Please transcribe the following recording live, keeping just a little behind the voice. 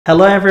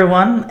Hello,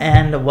 everyone,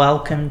 and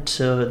welcome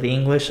to the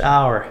English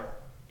Hour.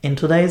 In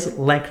today's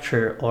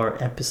lecture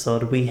or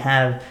episode, we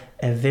have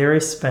a very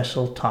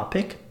special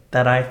topic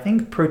that I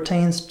think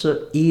pertains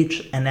to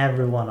each and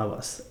every one of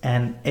us,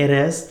 and it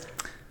is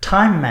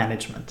time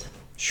management.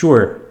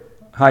 Sure.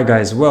 Hi,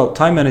 guys. Well,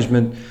 time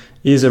management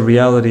is a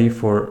reality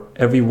for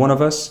every one of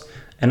us,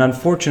 and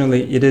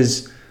unfortunately, it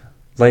is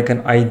like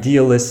an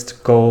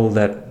idealist goal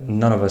that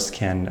none of us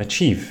can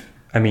achieve.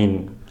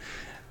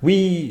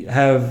 We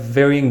have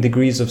varying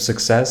degrees of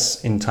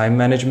success in time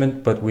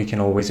management, but we can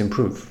always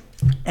improve.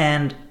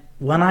 And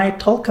when I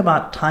talk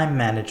about time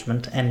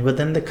management, and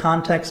within the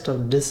context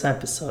of this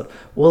episode,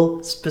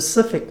 we'll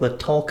specifically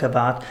talk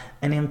about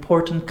an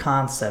important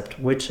concept,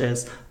 which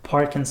is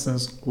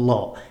Parkinson's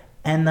law.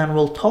 And then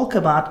we'll talk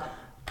about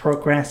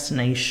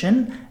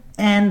procrastination,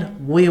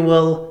 and we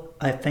will,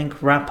 I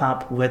think, wrap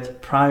up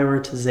with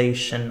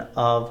prioritization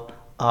of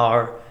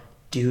our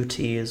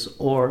duties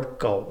or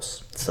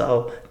goals.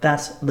 So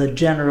that's the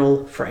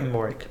general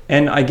framework.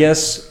 And I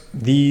guess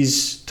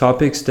these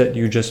topics that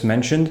you just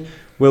mentioned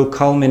will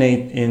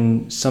culminate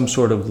in some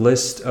sort of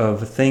list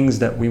of things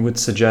that we would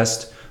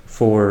suggest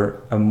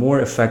for a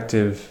more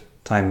effective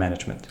time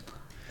management.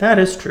 That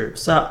is true.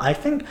 So I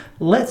think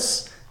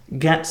let's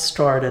get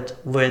started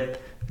with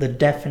the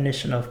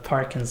definition of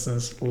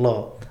Parkinson's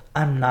law.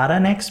 I'm not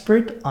an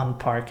expert on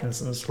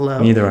Parkinson's law.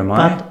 Neither am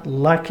I. But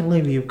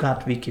luckily we've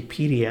got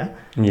Wikipedia.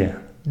 Yeah.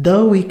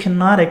 Though we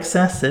cannot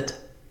access it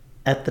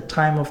at the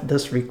time of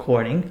this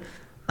recording,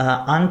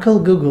 Uncle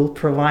Google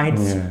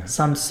provides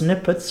some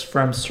snippets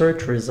from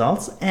search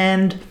results,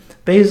 and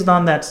based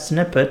on that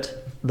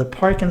snippet, the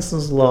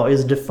Parkinson's law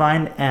is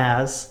defined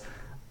as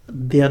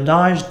the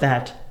adage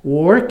that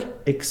work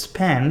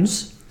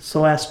expands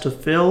so as to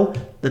fill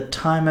the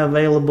time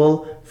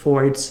available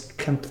for its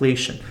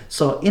completion.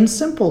 So in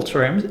simple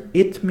terms,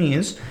 it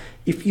means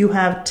if you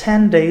have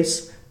 10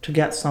 days to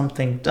get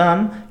something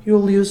done,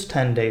 you'll use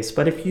 10 days.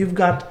 But if you've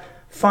got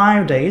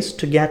 5 days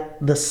to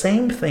get the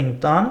same thing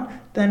done,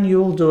 then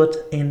you'll do it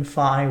in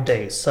 5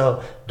 days.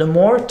 So the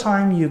more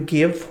time you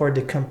give for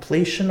the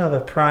completion of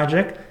a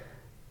project,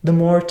 the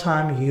more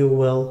time you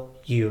will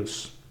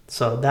use.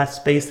 So that's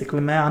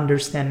basically my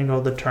understanding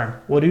of the term.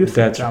 What do you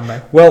think,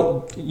 John?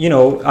 Well,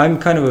 I'm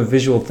kind of a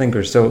visual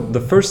thinker. So the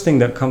first thing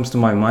that comes to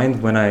my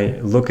mind when I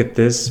look at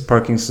this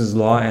Parkinson's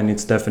law and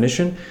its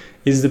definition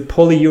is the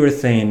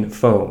polyurethane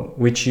foam,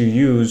 which you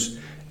use.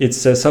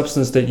 It's a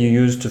substance that you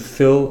use to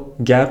fill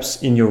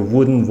gaps in your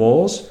wooden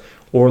walls,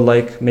 or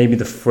like maybe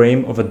the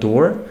frame of a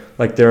door.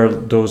 Like there are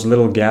those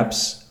little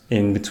gaps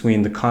in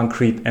between the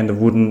concrete and the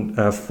wooden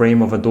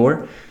frame of a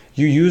door.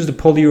 You use the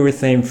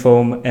polyurethane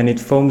foam and it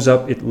foams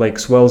up, it like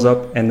swells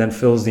up and then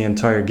fills the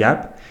entire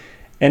gap.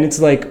 And it's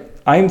like,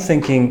 I'm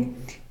thinking,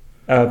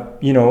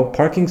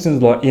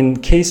 Parkinson's law, in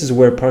cases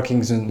where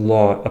Parkinson's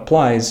law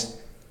applies,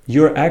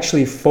 you're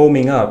actually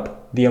foaming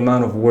up the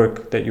amount of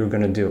work that you're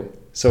going to do.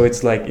 So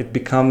it's like it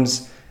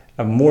becomes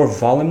a more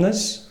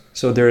voluminous.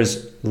 So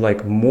there's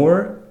like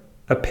more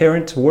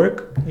apparent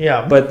work,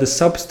 but the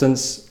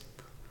substance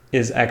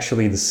is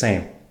actually the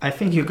same. I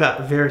think you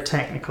got very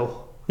technical.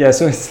 Yeah,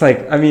 so it's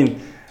like, that's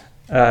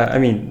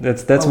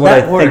what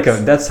I think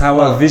of. That's how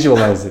I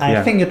visualize it.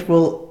 I think it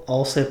will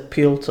also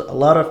appeal to a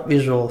lot of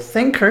visual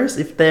thinkers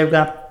if they've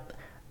got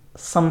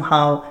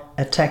somehow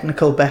a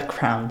technical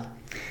background.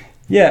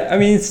 Yeah,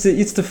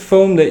 it's the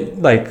foam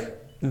that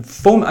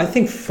foam. I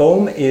think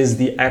foam is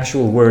the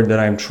actual word that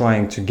I'm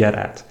trying to get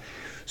at.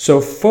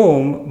 So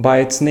foam by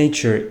its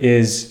nature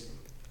is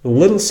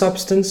little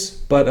substance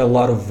but a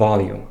lot of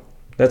volume.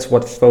 That's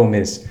what foam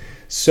is.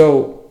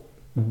 So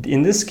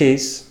in this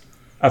case,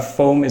 a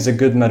foam is a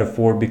good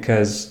metaphor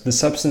because the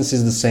substance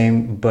is the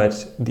same,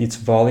 but its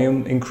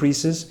volume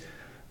increases.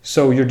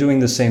 So you're doing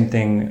the same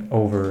thing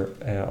over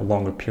a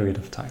longer period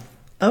of time.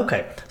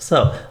 Okay,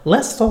 so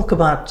let's talk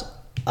about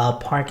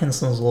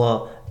Parkinson's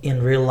law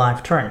in real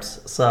life terms.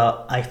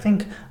 So I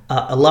think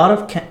a lot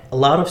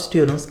of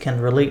students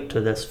can relate to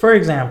this. For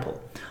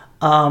example,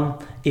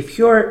 if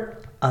you're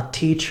a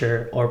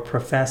teacher or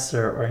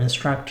professor or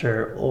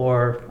instructor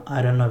or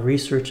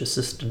research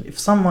assistant, if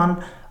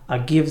someone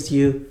gives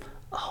you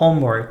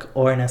homework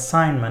or an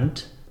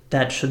assignment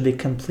that should be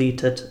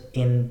completed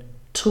in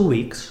 2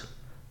 weeks,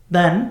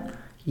 then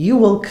you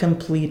will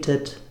complete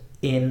it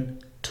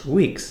in 2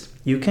 weeks.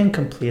 You can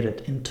complete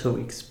it in 2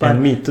 weeks.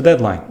 And meet the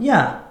deadline.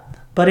 Yeah,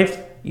 but if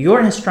your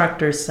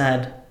instructor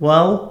said,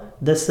 well,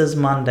 this is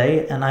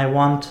Monday and I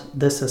want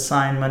this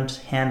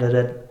assignment handed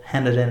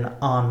in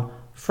on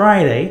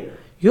Friday,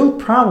 you'll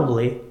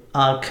probably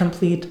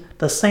complete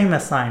the same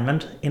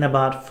assignment in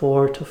about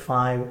 4 to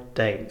 5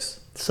 days.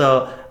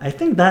 So I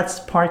think that's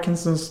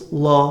Parkinson's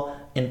law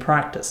in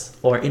practice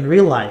or in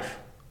real life.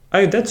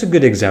 That's a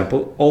good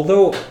example,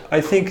 although I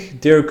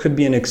think there could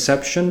be an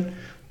exception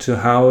to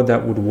how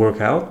that would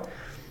work out.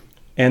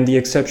 And the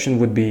exception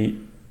would be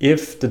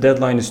if the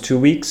deadline is 2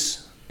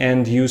 weeks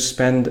and you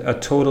spend a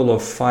total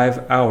of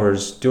 5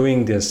 hours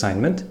doing the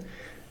assignment,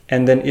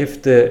 and then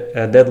if the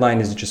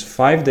deadline is just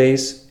 5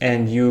 days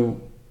and you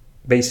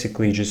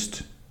basically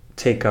just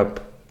take up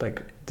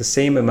like the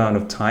same amount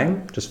of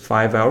time, just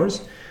 5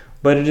 hours,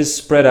 but it is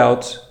spread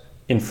out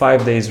in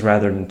 5 days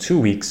rather than 2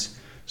 weeks.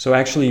 So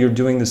actually you're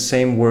doing the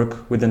same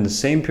work within the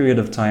same period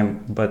of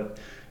time, but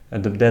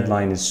the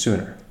deadline is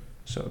sooner.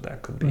 So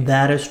that could be.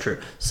 That is true.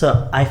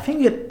 So I think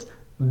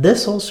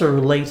this also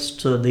relates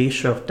to the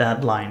issue of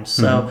deadlines.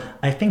 So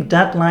I think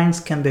deadlines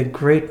can be a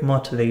great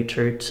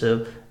motivator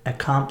to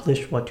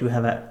accomplish what you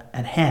have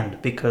at hand,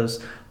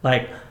 because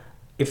like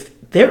if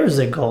there is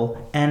a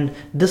goal, and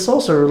this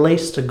also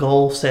relates to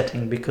goal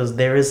setting, because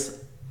there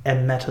is a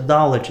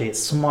methodology, a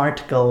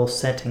SMART goal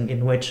setting,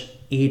 in which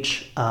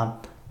each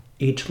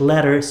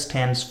letter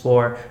stands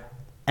for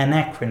an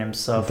acronym.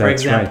 So for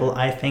example,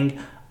 I think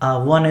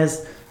one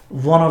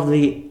of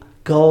the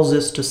goals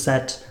is to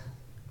set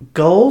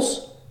goals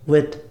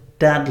with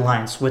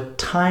deadlines, with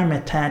time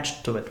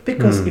attached to it.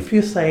 Because if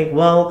you say,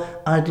 well,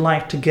 I'd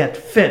like to get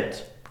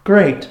fit,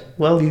 great.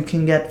 Well, you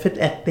can get fit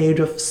at the age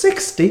of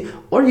 60,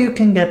 or you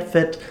can get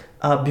fit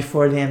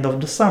before the end of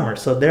the summer.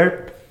 So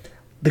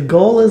the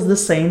goal is the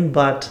same,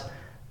 but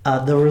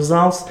the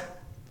results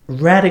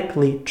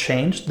radically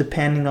change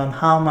depending on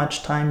how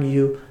much time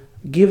you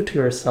give to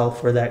yourself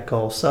for that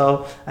goal.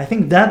 So I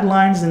think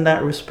deadlines in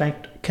that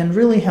respect can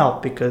really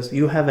help, because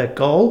you have a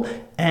goal,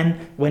 and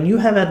when you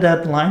have a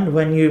deadline,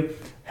 when you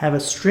have a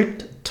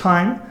strict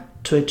time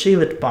to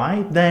achieve it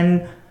by,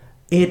 then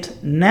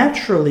it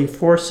naturally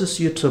forces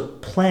you to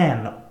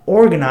plan,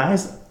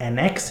 organize, and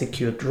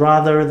execute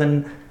rather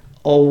than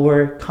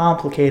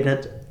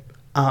overcomplicated,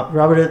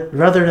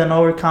 rather than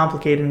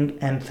overcomplicating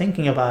and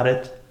thinking about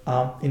it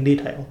in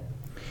detail.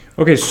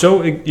 Okay,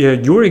 so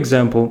your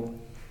example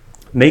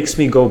makes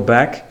me go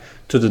back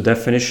to the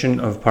definition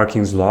of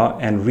Parkinson's law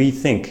and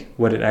rethink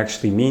what it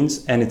actually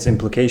means and its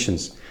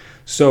implications.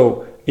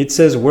 So it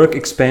says work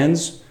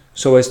expands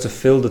so as to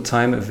fill the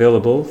time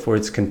available for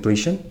its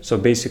completion. So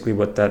basically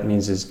what that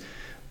means is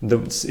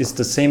it's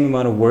the same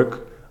amount of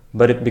work,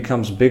 but it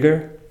becomes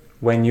bigger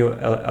when you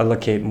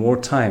allocate more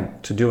time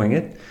to doing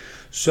it.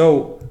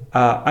 So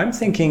I'm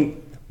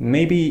thinking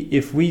maybe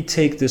if we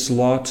take this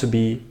law to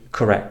be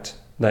correct,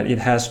 that it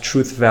has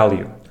truth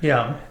value,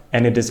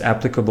 and it is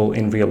applicable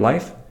in real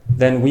life,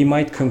 then we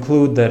might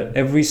conclude that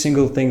every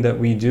single thing that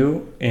we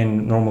do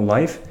in normal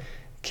life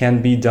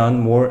can be done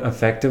more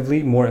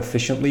effectively, more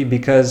efficiently,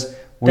 because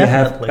we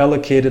have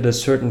allocated a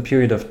certain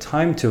period of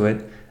time to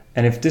it.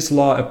 And if this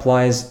law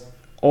applies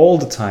all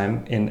the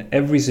time in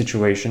every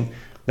situation,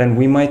 then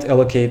we might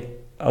allocate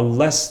a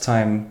less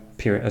time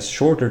period, a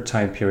shorter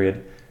time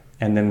period,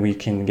 and then we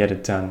can get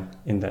it done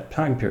in that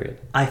time period.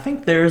 I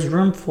think there is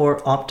room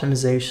for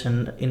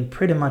optimization in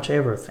pretty much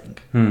everything.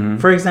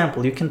 For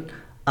example, you can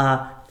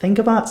think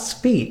about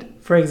speed.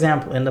 For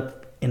example,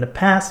 in the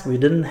past, we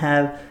didn't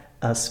have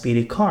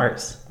speedy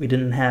cars, we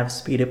didn't have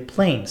speedy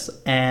planes,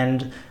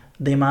 and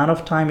the amount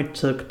of time it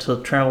took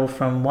to travel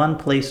from one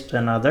place to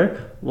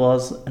another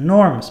was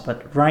enormous.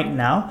 But right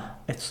now,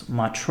 it's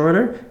much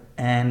shorter,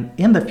 and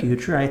in the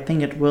future, I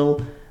think it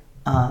will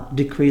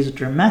decrease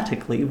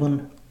dramatically.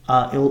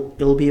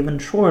 It'll be even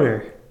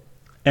shorter.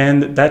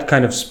 And that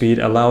kind of speed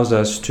allows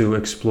us to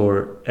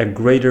explore a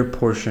greater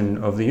portion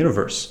of the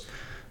universe.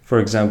 For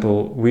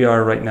example, we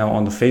are right now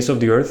on the face of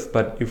the Earth,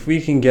 but if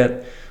we can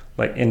get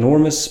like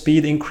enormous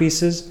speed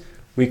increases,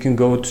 we can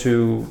go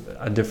to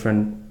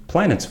different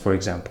planets, for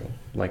example,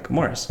 like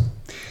Mars.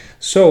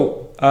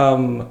 So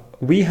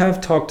we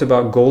have talked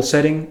about goal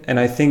setting, and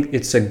I think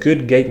it's a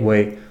good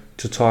gateway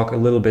to talk a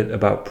little bit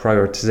about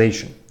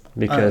prioritization,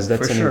 because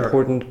that's an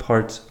important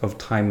part of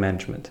time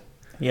management.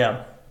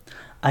 Yeah,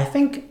 I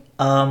think,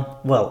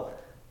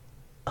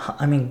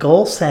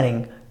 goal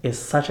setting is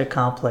such a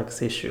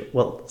complex issue.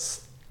 Well,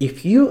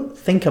 if you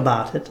think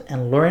about it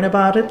and learn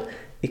about it,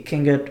 it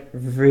can get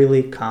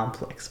really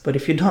complex. But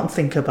if you don't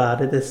think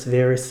about it, it's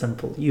very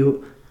simple.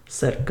 You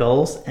set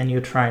goals and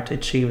you try to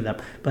achieve them.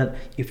 But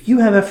if you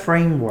have a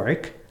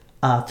framework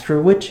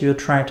through which you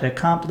try to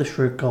accomplish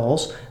your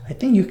goals, I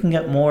think you can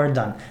get more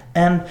done.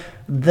 And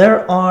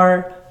there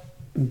are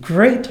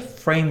great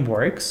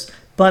frameworks,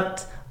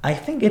 but I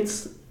think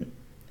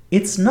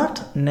it's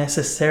not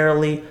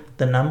necessarily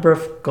the number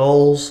of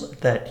goals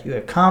that you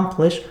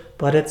accomplish,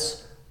 but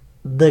it's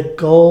the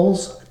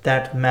goals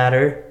that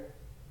matter.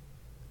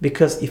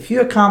 Because if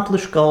you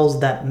accomplish goals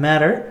that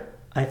matter,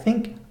 I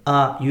think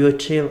you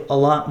achieve a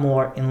lot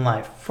more in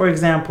life. For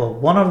example,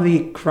 one of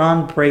the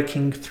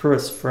groundbreaking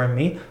truths for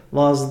me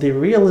was the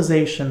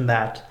realization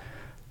that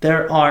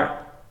there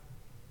are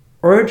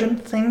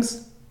urgent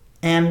things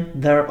and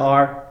there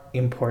are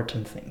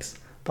important things.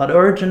 But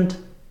urgent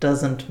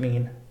doesn't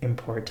mean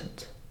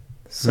important.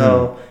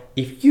 So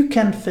if you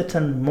can fit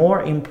in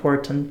more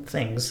important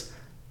things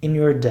in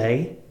your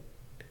day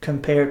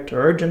compared to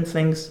urgent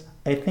things,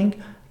 I think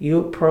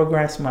you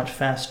progress much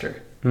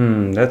faster.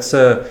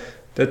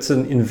 That's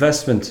an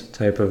investment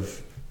type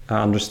of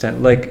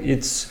understand. Like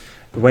it's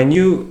when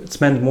you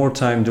spend more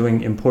time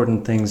doing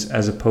important things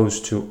as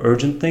opposed to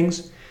urgent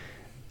things,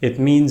 it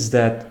means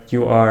that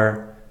you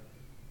are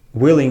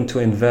willing to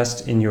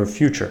invest in your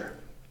future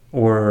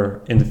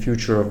or in the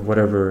future of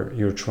whatever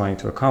you're trying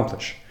to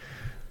accomplish.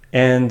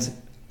 And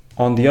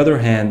on the other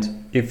hand,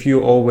 if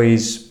you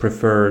always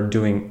prefer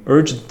doing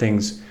urgent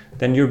things,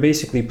 then you're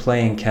basically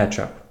playing catch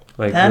up.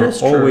 Like That you're is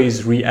true.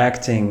 always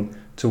reacting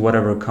to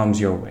whatever comes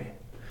your way.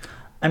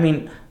 I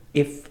mean,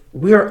 if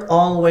we're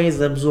always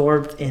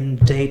absorbed in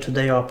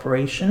day-to-day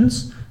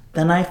operations,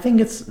 then I think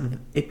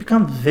it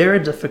becomes very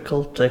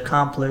difficult to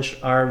accomplish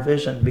our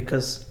vision,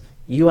 because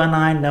you and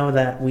I know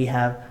that we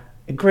have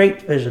a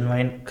great vision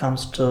when it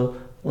comes to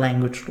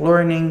language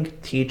learning,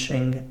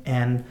 teaching,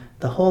 and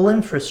the whole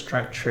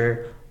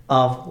infrastructure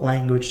of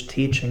language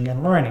teaching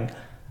and learning.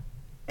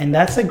 And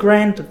that's a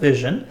grand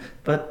vision,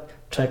 but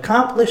to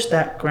accomplish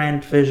that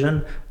grand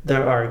vision,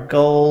 there are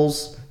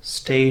goals,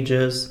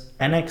 stages,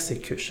 and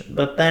execution.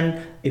 But then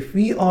if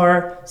we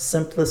are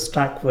simply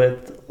stuck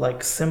with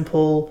like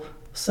simple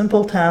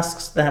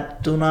tasks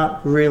that do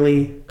not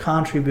really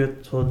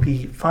contribute to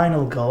the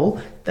final goal,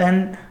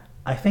 then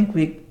I think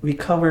we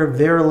cover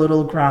very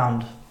little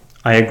ground.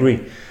 I agree.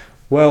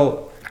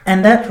 Well,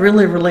 and that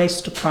really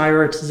relates to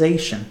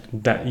prioritization.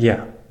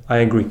 Yeah, I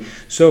agree.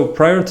 So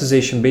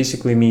prioritization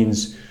basically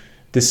means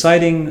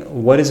deciding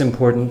what is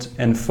important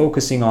and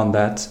focusing on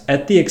that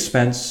at the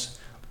expense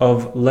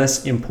of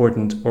less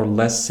important or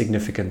less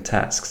significant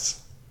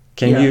tasks.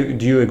 Do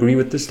you agree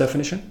with this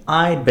definition?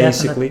 I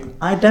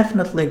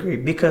definitely agree,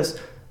 because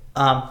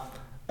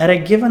at a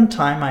given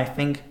time, I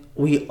think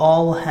we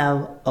all have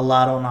a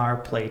lot on our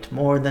plate,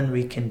 more than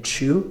we can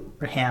chew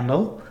or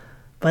handle.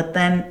 But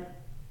then,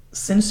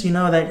 since you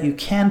know that you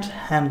can't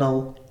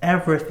handle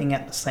everything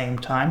at the same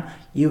time,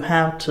 you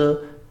have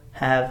to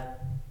have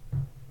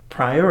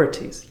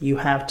priorities. You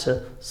have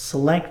to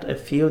select a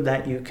few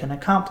that you can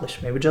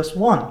accomplish, maybe just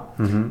one.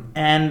 Mm-hmm.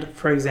 And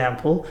for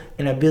example,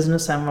 in a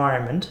business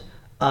environment,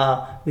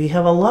 we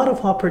have a lot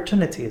of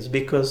opportunities,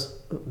 because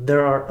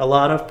there are a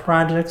lot of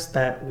projects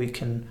that we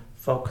can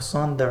focus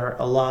on. There are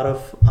a lot of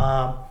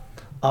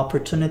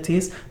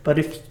opportunities. But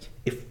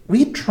if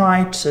we try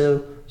to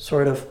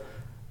sort of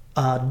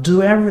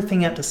do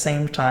everything at the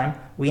same time,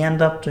 we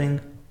end up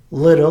doing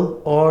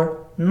little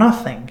or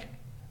nothing,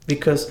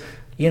 because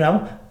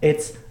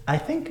I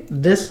think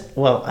this,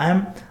 well,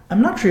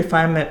 I'm not sure if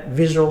I'm a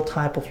visual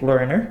type of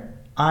learner.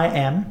 I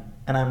am,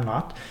 and I'm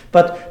not.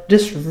 But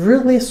this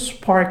really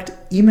sparked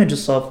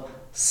images of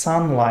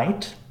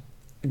sunlight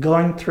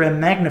going through a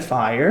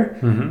magnifier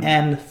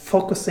and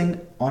focusing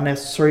on a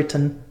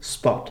certain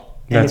spot.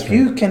 And if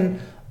you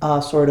can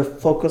sort of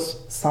focus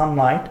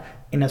sunlight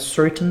in a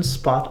certain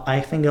spot, I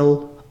think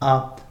it'll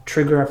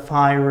trigger a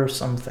fire or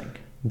something.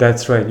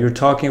 That's right. You're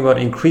talking about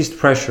increased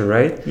pressure,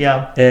 right?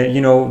 Yeah.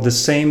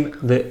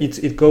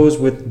 It goes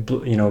with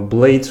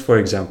blades, for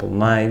example,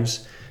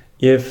 knives.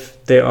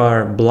 If they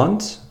are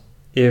blunt,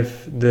 if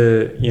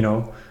the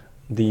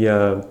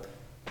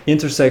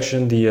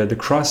intersection, the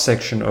cross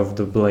section of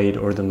the blade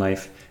or the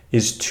knife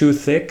is too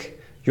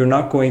thick, you're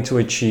not going to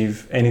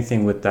achieve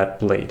anything with that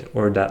blade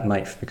or that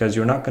knife, because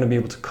you're not going to be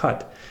able to cut.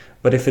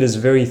 But if it is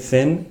very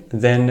thin,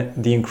 then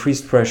the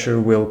increased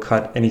pressure will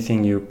cut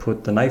anything you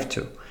put the knife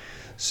to.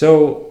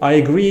 So I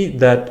agree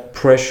that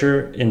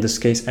pressure in this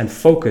case, and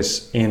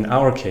focus in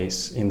our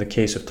case, in the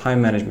case of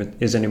time management,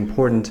 is an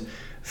important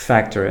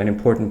factor, an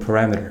important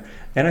parameter.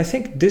 And I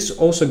think this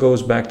also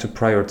goes back to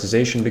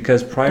prioritization,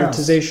 because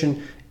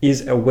prioritization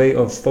is a way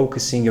of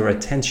focusing your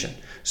attention.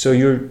 So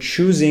you're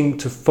choosing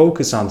to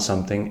focus on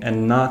something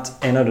and not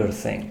another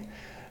thing.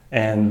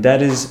 And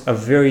that is a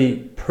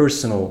very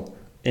personal,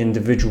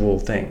 individual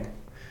thing.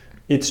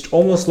 It's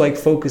almost like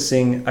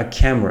focusing a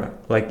camera.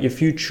 Like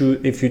if you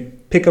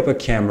pick up a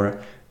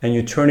camera and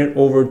you turn it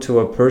over to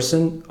a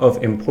person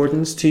of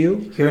importance to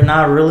you, you're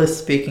not really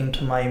speaking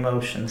to my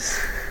emotions.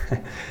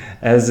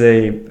 As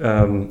a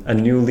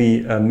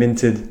newly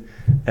minted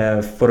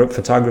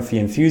photography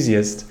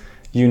enthusiast,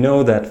 you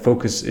know that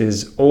focus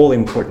is all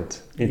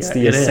important. It's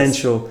the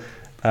essential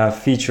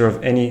feature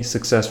of any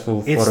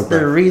successful photograph. It's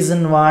the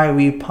reason why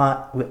we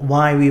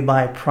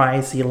buy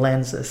pricey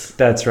lenses.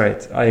 That's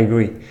right. I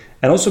agree.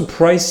 And also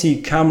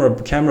pricey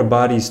camera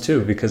bodies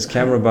too, because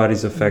camera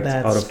bodies affect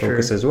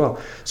autofocus as well.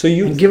 So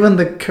and given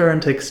the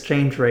current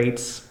exchange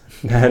rates,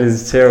 that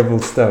is terrible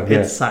stuff.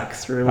 It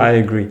sucks, really. I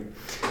agree.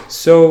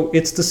 So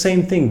it's the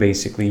same thing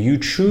basically. You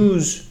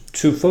choose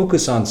to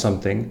focus on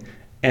something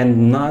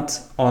and not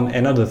on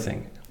another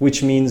thing,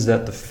 which means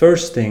that the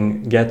first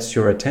thing gets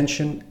your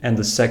attention and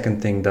the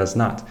second thing does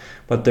not.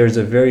 But there's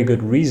a very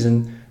good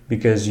reason,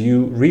 because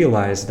you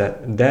realize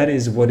that that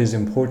is what is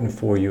important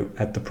for you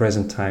at the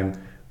present time,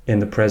 in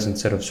the present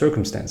set of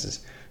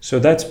circumstances. So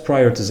that's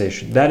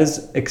prioritization. That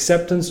is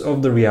acceptance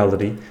of the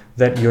reality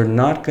that you're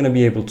not going to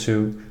be able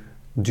to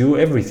do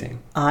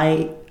everything.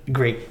 I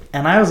agree.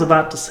 And I was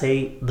about to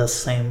say the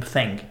same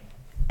thing.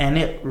 And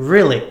it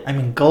really,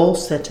 goal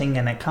setting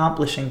and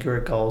accomplishing your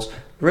goals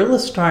really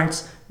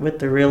starts with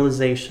the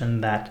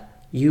realization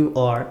that you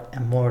are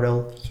a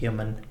mortal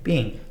human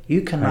being.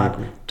 You cannot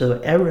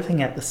do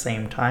everything at the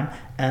same time,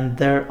 and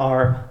there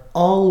are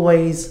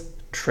always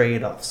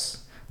trade-offs.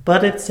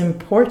 But it's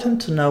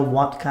important to know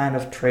what kind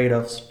of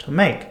trade-offs to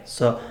make.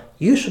 So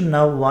you should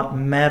know what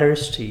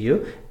matters to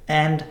you,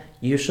 and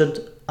you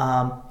should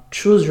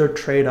choose your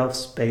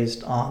trade-offs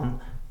based on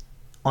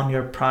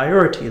your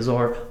priorities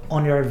or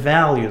on your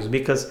values.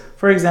 Because,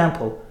 for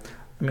example,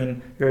 I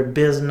mean, your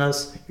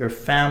business, your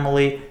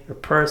family, your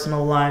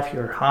personal life,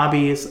 your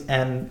hobbies,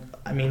 and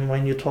I mean,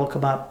 when you talk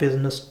about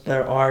business,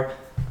 there are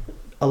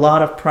a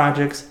lot of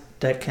projects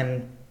that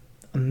can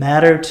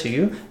matter to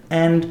you,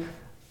 and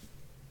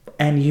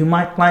you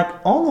might like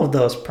all of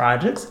those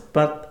projects,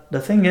 but the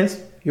thing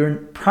is, you're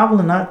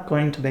probably not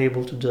going to be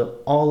able to do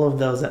all of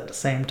those at the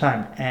same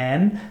time,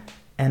 and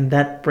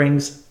that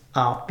brings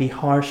out the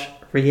harsh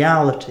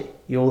reality.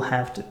 You'll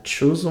have to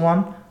choose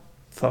one,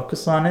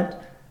 focus on it,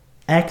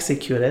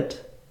 execute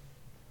it,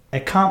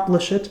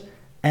 accomplish it,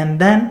 and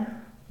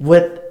then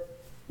with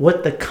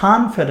the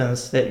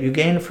confidence that you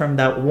gain from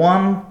that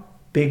one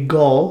big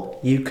goal,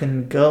 you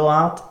can go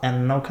out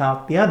and knock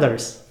out the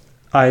others.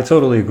 I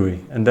totally agree,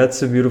 and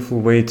that's a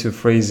beautiful way to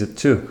phrase it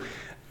too.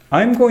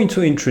 I'm going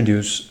to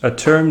introduce a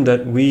term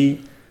that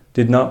we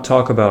did not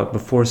talk about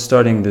before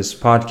starting this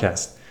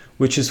podcast,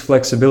 which is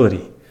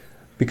flexibility,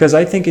 because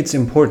I think it's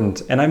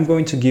important, and I'm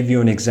going to give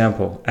you an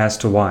example as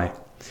to why.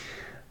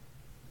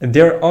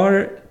 There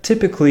are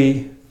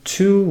typically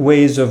two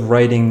ways of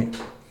writing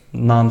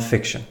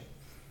nonfiction,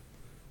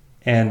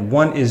 and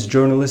one is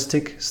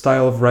journalistic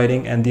style of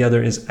writing and the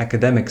other is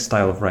academic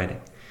style of writing.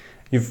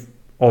 You've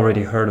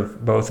already heard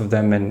of both of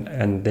them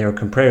and their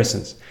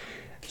comparisons.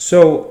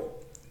 So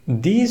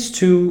these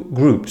two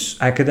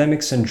groups,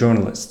 academics and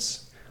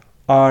journalists,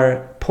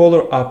 are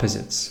polar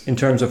opposites in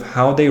terms of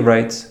how they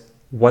write,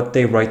 what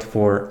they write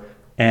for,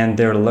 and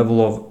their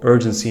level of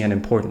urgency and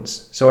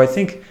importance. So I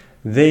think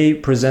they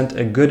present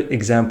a good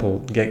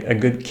example, a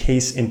good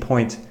case in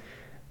point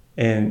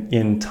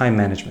in time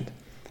management.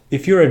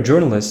 If you're a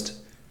journalist,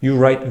 you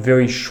write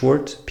very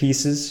short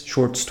pieces,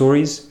 short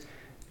stories.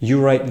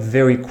 You write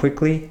very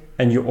quickly,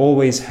 and you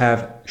always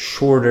have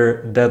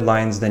shorter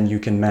deadlines than you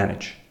can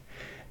manage.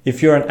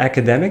 If you're an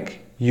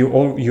academic, you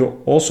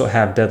also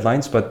have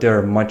deadlines, but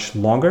they're much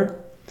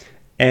longer,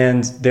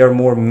 and they're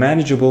more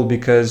manageable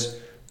because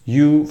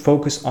you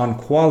focus on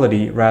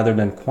quality rather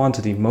than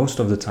quantity most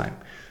of the time.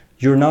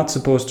 You're not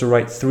supposed to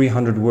write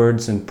 300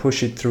 words and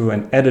push it through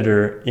an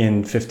editor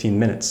in 15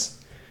 minutes.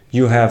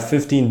 You have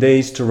 15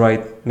 days to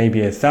write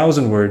maybe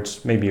 1,000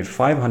 words, maybe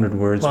 500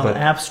 words. Well, but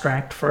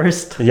abstract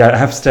first. Yeah,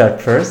 abstract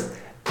first.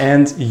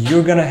 And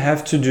you're going to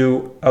have to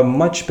do a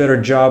much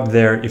better job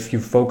there if you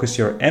focus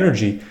your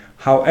energy.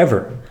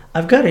 However,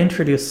 I've got to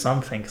introduce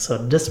something. So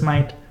this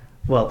might,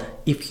 well,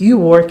 if you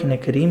work in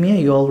academia,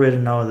 you already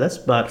know this,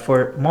 but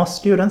for most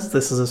students,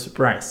 this is a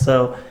surprise.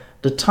 So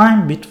the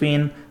time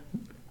between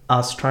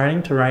us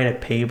starting to write a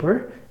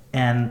paper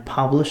and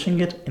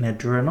publishing it in a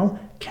journal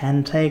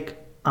can take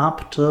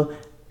up to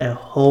a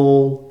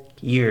whole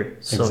year.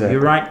 So exactly. You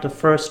write the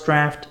first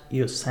draft,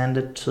 you send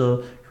it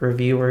to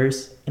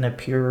reviewers in a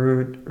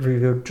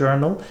peer-reviewed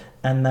journal,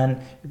 and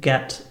then you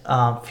get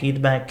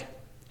feedback,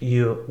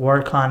 you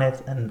work on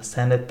it and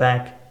send it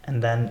back,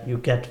 and then you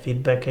get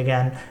feedback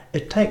again.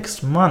 It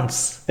takes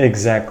months.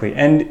 Exactly.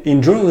 And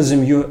in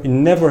journalism, you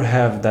never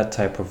have that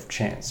type of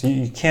chance.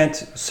 You can't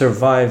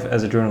survive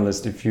as a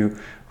journalist if you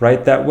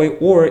write that way,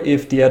 or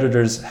if the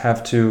editors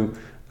have to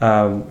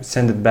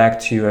send it back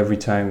to you every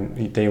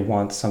time they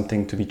want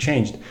something to be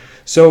changed.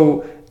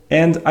 So,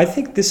 and I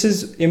think this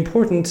is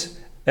important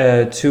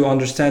to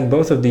understand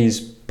both of these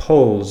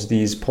poles,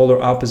 these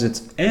polar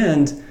opposites,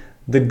 and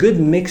the good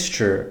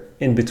mixture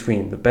in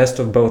between, the best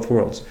of both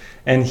worlds.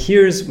 And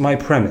here's my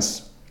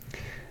premise.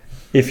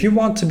 If you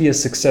want to be a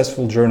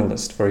successful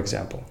journalist, for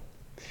example,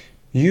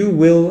 you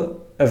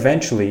will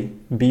eventually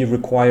be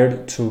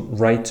required to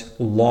write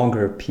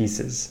longer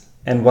pieces.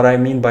 And what I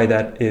mean by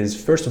that is,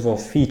 first of all,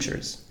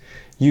 features.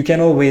 You can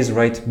always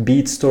write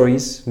beat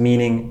stories,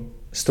 meaning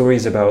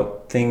stories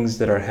about things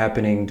that are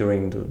happening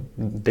during the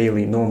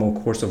daily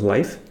normal course of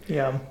life.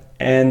 Yeah.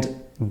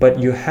 But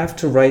you have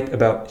to write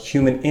about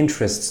human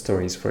interest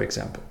stories, for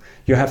example.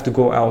 You have to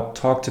go out,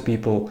 talk to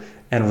people,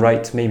 and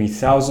write maybe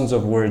thousands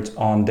of words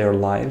on their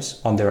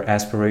lives, on their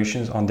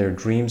aspirations, on their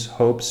dreams,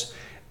 hopes.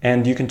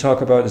 And you can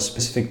talk about a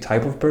specific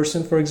type of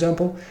person, for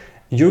example.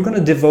 You're going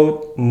to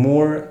devote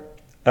more,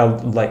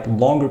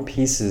 longer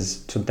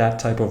pieces to that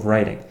type of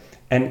writing.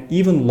 And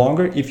even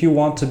longer, if you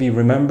want to be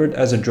remembered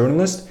as a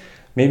journalist,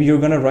 maybe you're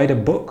going to write a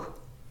book.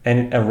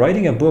 And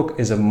writing a book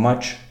is a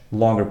much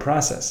longer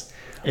process.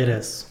 It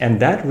is. And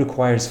that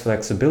requires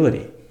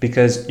flexibility,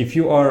 because if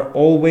you are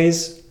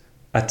always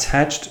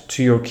attached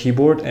to your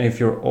keyboard and if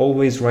you're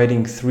always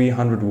writing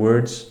 300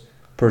 words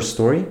per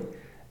story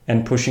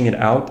and pushing it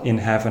out in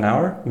half an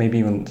hour, maybe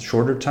even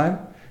shorter time,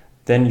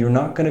 then you're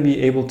not going to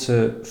be able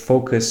to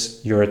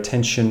focus your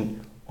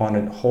attention on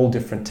a whole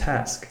different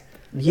task.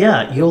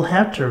 Yeah, you'll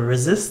have to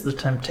resist the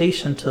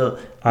temptation to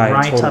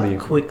write up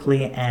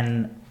quickly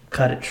and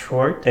cut it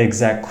short.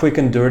 Exact, quick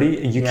and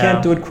dirty. You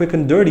can't do it quick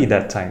and dirty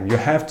that time. You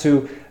have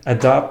to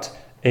adopt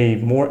a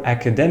more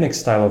academic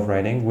style of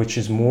writing, which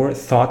is more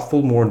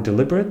thoughtful, more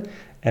deliberate,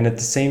 and at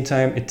the same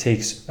time, it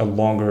takes a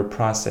longer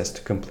process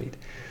to complete.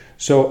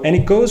 So, and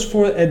it goes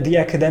for the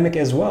academic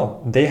as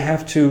well. They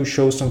have to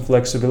show some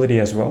flexibility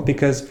as well,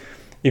 because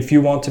if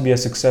you want to be a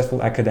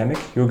successful academic,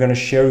 you're going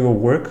to share your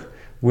work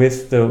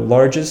with the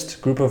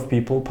largest group of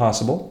people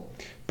possible,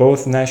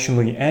 both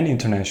nationally and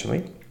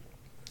internationally.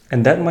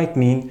 And that might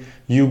mean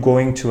you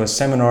going to a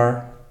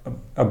seminar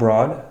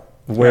abroad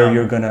where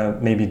you're going to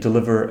maybe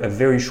deliver a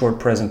very short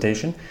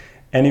presentation.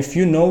 And if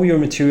you know your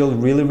material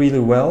really, really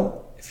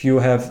well, if you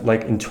have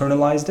like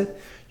internalized it,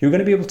 you're going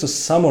to be able to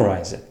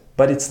summarize it.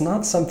 But it's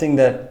not something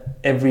that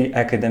every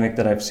academic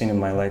that I've seen in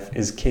my life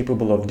is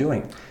capable of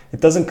doing. It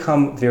doesn't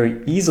come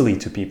very easily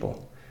to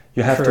people.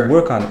 You have to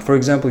work on it. For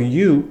example,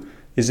 you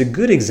is a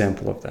good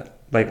example of that.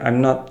 Like,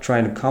 I'm not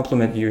trying to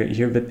compliment you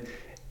here, but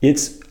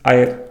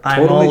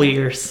I'm all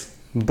ears.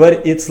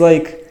 But it's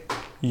like,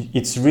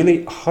 it's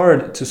really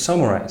hard to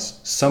summarize.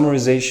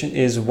 Summarization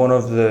is one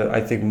of the,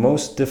 I think,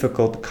 most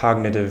difficult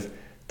cognitive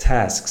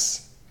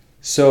tasks.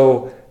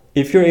 So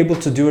if you're able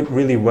to do it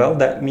really well,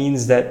 that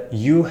means that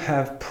you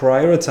have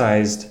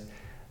prioritized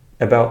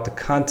about the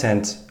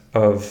content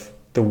of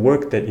the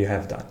work that you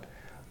have done.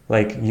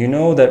 Like, you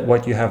know that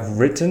what you have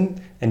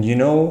written, and you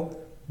know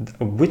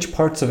which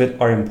parts of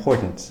it are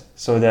important,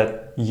 so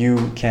that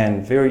you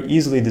can very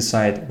easily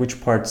decide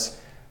which parts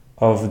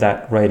of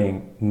that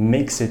writing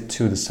makes it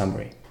to the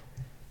summary.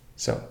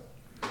 So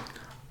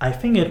I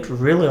think it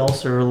really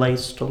also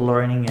relates to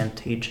learning and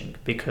teaching,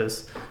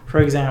 because, for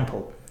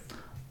example,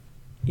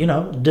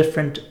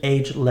 different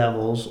age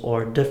levels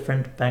or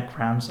different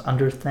backgrounds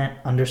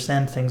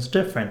understand things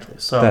differently.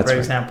 So, for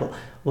example,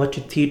 what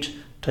you teach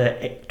to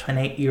an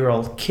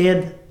 8-year-old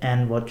kid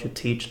and what you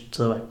teach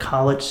to a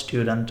college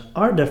student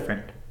are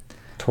different.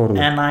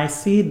 Totally. And I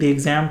see the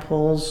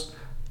examples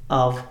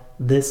of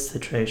this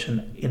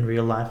situation in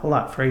real life a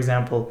lot. For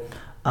example,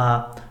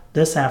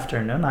 this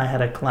afternoon I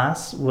had a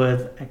class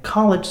with a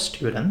college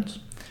student,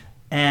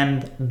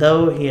 and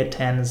though he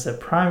attends a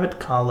private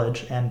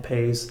college and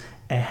pays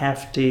a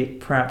hefty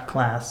prep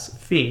class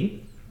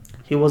fee,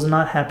 he was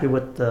not happy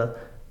with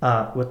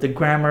the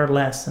grammar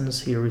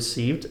lessons he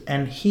received,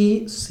 and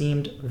he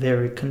seemed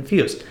very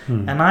confused.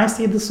 And I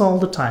see this all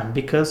the time,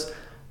 because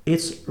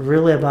it's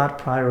really about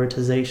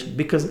prioritization.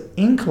 Because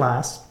in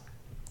class,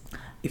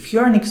 if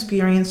you're an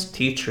experienced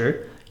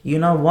teacher, you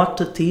know what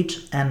to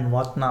teach and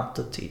what not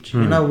to teach.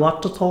 You know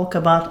what to talk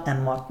about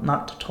and what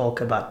not to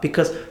talk about.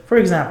 Because, for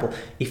example,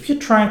 if you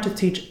try to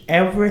teach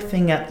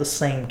everything at the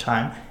same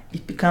time,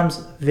 it becomes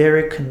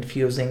very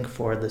confusing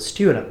for the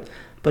student.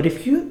 But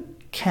if you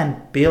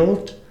can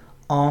build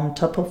on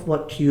top of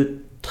what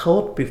you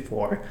taught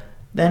before,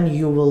 then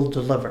you will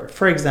deliver.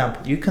 For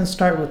example, you can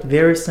start with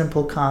very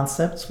simple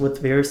concepts,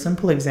 with very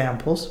simple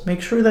examples.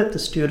 Make sure that the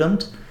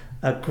student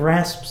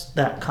grasps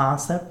that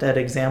concept, that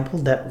example,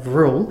 that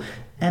rule,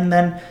 and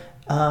then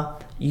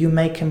you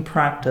make him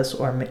practice,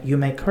 or you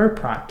make her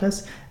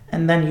practice,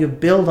 and then you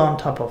build on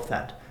top of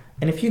that.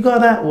 And if you go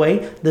that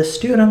way, the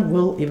student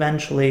will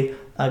eventually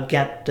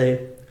get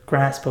the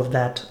grasp of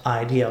that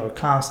idea or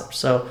concept.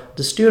 So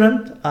the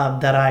student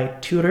that I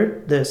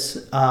tutored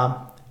this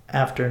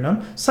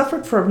afternoon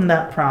suffered from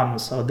that problem.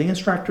 So the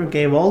instructor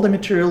gave all the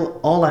material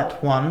all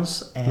at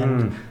once,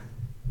 and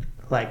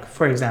like,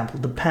 for example,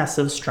 the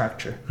passive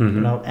structure,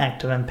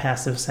 active and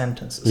passive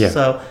sentences. Yeah.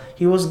 So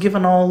he was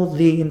given all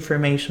the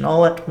information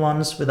all at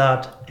once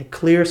without a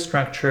clear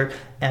structure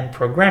and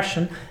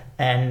progression,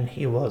 and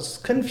he was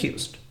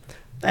confused.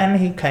 Then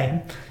he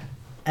came,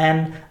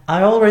 and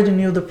I already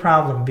knew the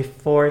problem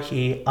before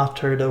he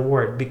uttered a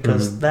word,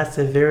 because that's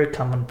a very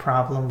common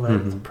problem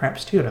with prep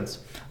students.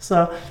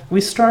 So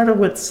we started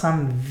with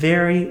some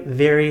very,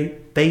 very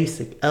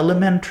basic,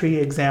 elementary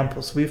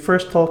examples. We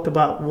first talked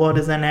about what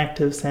is an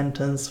active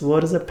sentence,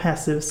 what is a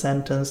passive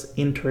sentence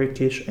in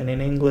Turkish and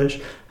in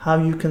English,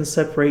 how you can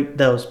separate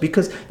those.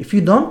 Because if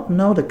you don't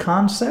know the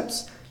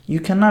concepts, you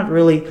cannot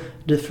really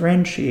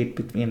differentiate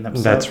between them.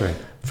 That's right.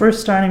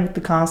 First, starting with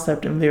the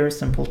concept in very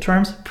simple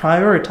terms,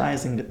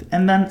 prioritizing it,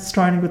 and then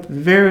starting with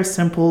very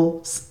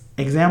simple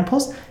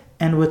examples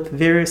and with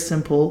very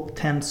simple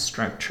tense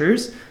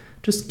structures,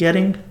 just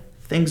getting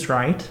things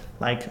right,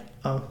 like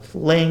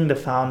laying the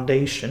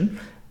foundation.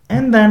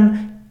 And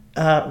then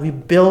we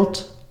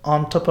built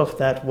on top of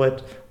that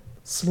with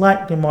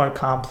slightly more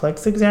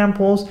complex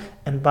examples.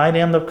 And by the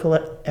end of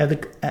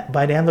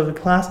the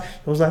class,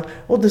 it was like,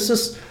 oh, this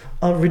is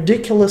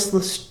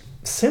ridiculously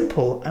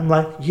simple. I'm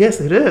like, yes,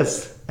 it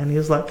is. And he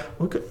was like,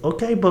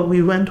 okay, but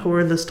we went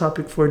over this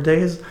topic for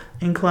days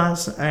in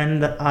class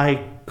and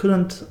I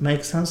couldn't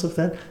make sense of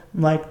that.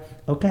 I'm like,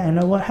 okay, I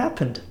know what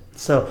happened.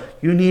 So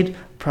you need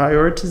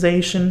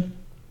prioritization,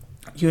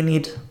 you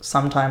need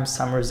sometimes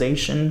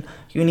summarization,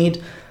 you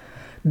need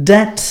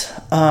that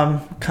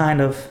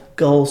kind of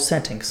goal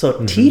setting.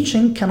 So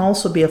teaching can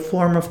also be a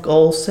form of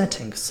goal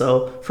setting.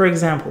 So, for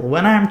example,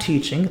 when I'm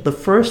teaching, the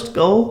first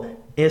goal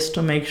is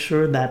to make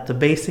sure that the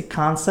basic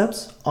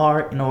concepts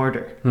are in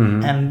order.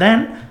 And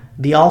then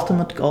the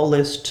ultimate goal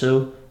is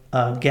to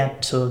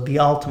get to the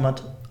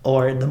ultimate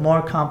or the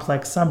more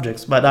complex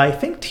subjects. But I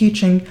think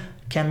teaching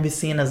can be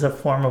seen as a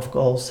form of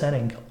goal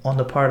setting on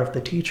the part of the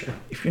teacher,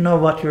 if you know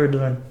what you're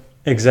doing.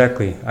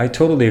 Exactly. I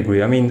totally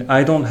agree. I mean,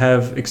 I don't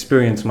have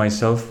experience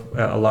myself,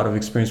 a lot of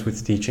experience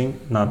with teaching,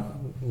 not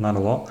a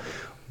lot,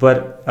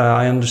 but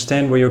I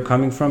understand where you're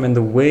coming from, and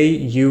the way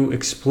you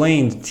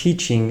explained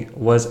teaching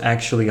was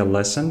actually a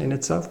lesson in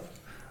itself.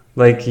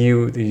 Like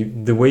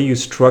the way you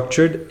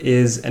structured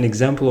is an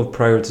example of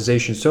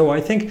prioritization. So I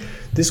think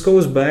this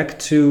goes back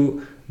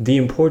to the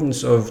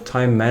importance of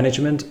time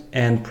management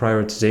and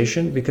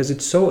prioritization because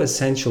it's so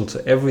essential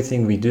to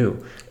everything we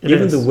do.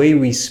 Even the way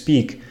we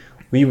speak,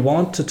 we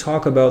want to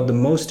talk about the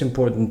most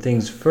important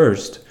things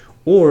first,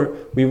 or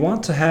we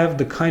want to have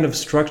the kind of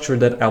structure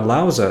that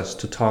allows us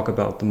to talk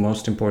about the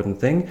most important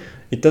thing.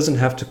 It doesn't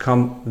have to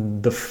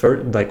come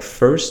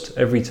first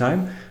every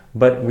time,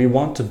 but we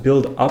want to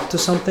build up to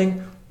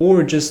something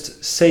or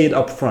just say it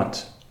up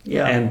front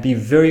and be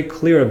very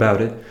clear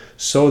about it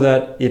so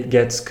that it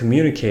gets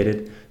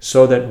communicated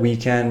so that we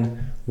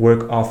can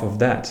work off of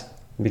that,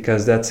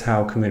 because that's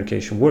how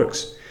communication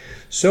works.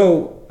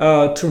 So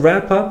to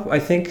wrap up, I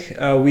think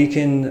we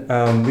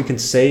can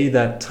say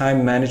that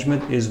time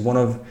management is one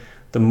of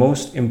the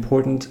most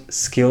important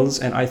skills,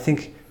 and I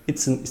think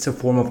it's a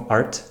form of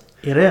art.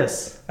 It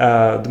is.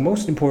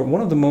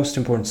 One of the most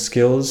important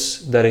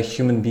skills that a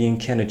human being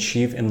can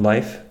achieve in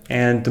life,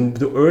 and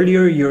the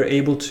earlier you're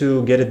able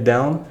to get it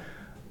down,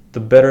 the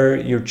better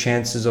your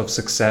chances of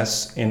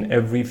success in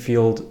every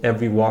field,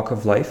 every walk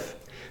of life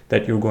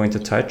that you're going to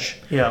touch.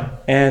 Yeah.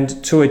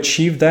 And to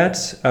achieve that,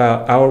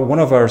 one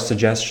of our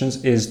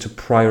suggestions is to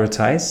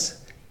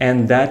prioritize,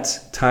 and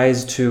that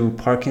ties to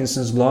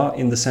Parkinson's law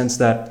in the sense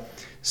that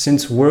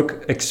since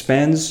work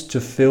expands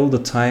to fill the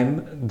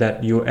time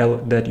that you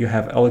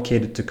have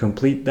allocated to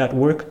complete that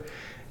work,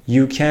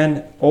 you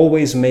can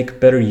always make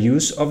better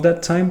use of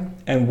that time.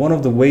 And one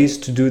of the ways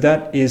to do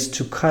that is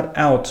to cut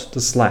out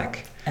the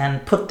slack.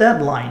 And put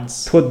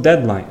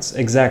deadlines.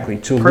 Exactly.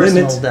 To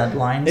Personal limit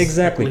deadlines.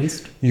 Exactly. At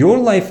least. Your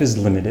life is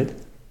limited.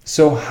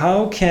 So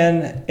how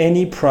can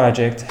any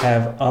project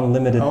have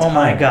unlimited time? Oh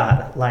my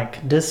God.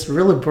 Like, this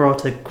really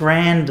brought a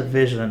grand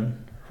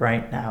vision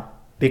right now.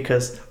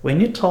 Because when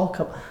you talk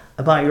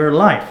about your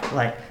life,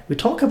 like we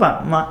talk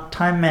about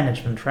time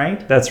management,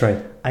 right? That's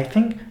right. I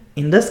think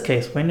in this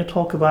case, when you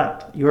talk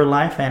about your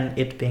life and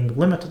it being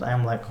limited,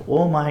 I'm like,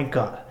 oh my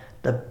God.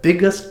 The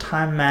biggest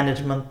time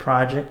management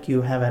project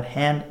you have at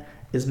hand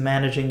is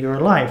managing your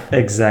life.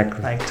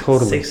 Exactly. Like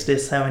totally. 60,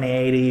 70,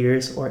 80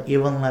 years or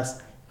even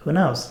less. Who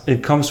knows?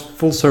 It comes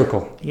full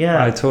circle.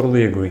 Yeah. I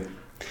totally agree.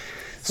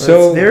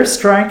 So it's very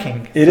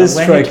striking. It is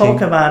when striking. you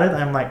talk about it,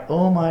 I'm like,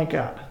 oh my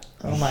God.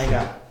 Oh my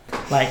God.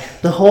 Like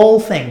the whole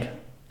thing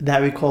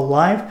that we call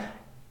life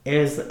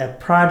is a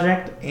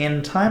project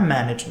in time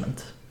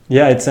management.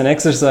 Yeah, it's an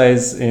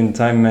exercise in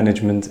time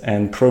management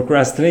and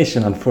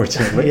procrastination,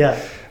 unfortunately. Yeah.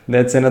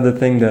 That's another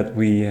thing that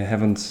we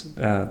haven't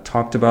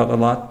talked about a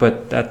lot,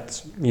 but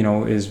that,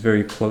 is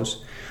very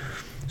close.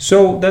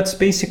 So that's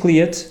basically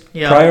it.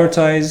 Yeah.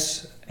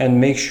 Prioritize and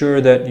make sure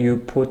that you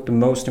put the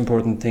most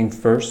important thing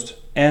first.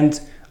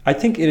 And I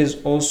think it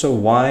is also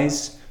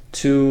wise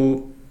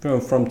to,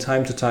 from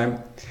time to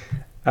time,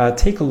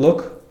 take a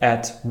look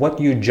at what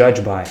you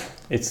judge by.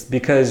 It's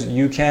because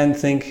you can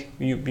think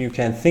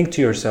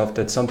to yourself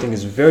that something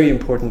is very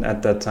important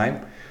at that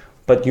time,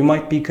 but you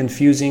might be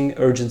confusing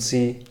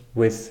urgency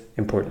with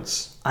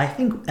importance. I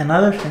think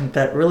another thing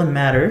that really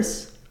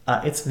matters,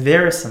 it's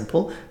very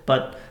simple,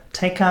 but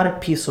take out a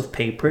piece of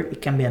paper.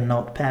 It can be a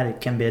notepad,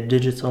 it can be a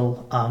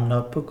digital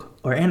notebook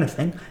or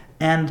anything,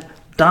 and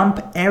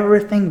dump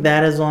everything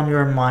that is on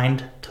your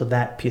mind to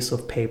that piece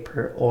of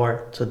paper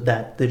or to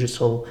that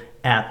digital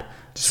app.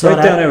 Just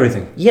write down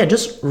everything. Yeah,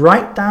 just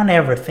write down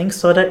everything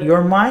so that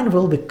your mind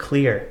will be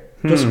clear.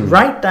 Just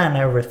write down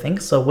everything.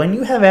 So when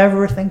you have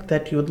everything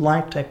that you would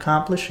like to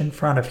accomplish in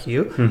front of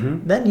you,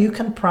 then you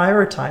can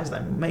prioritize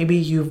them. Maybe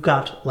you've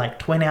got like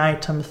 20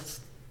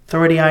 items,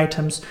 30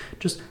 items.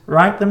 Just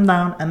write them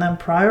down and then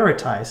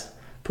prioritize.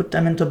 Put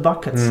them into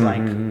buckets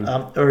like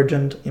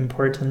urgent,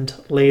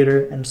 important,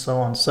 later, and so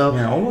on. So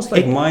yeah, almost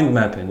like mind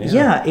mapping.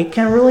 Yeah, it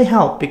can really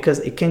help because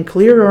it can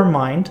clear your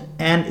mind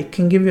and it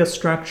can give you a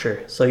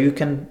structure. So you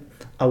can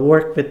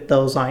work with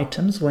those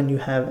items when you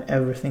have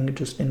everything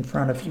just in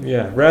front of you.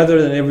 Yeah,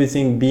 rather than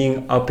everything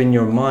being up in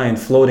your mind,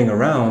 floating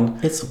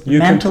around, you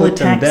can put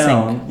them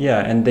down. Yeah,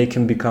 and they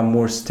can become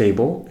more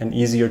stable and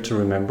easier to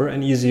remember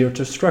and easier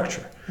to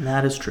structure.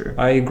 That is true.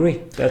 I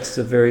agree. That's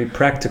a very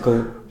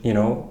practical,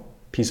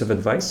 piece of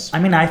advice. I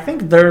mean, I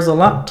think there's a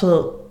lot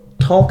to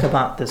talk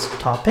about this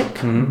topic,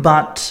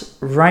 but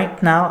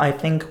right now I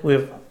think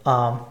we've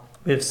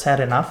said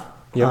enough.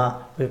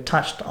 Yep. We've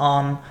touched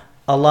on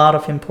a lot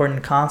of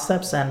important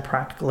concepts and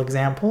practical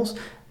examples,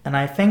 and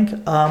I think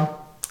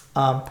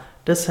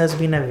this has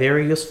been a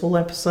very useful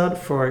episode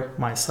for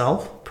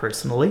myself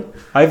personally.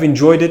 I've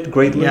enjoyed it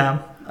greatly. Yeah,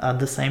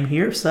 the same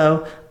here.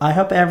 So I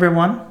hope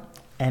everyone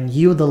and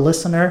you, the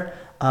listener,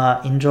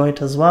 enjoy it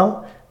as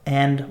well.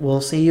 And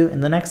we'll see you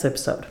in the next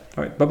episode.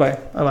 All right. Bye-bye.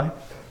 Bye-bye.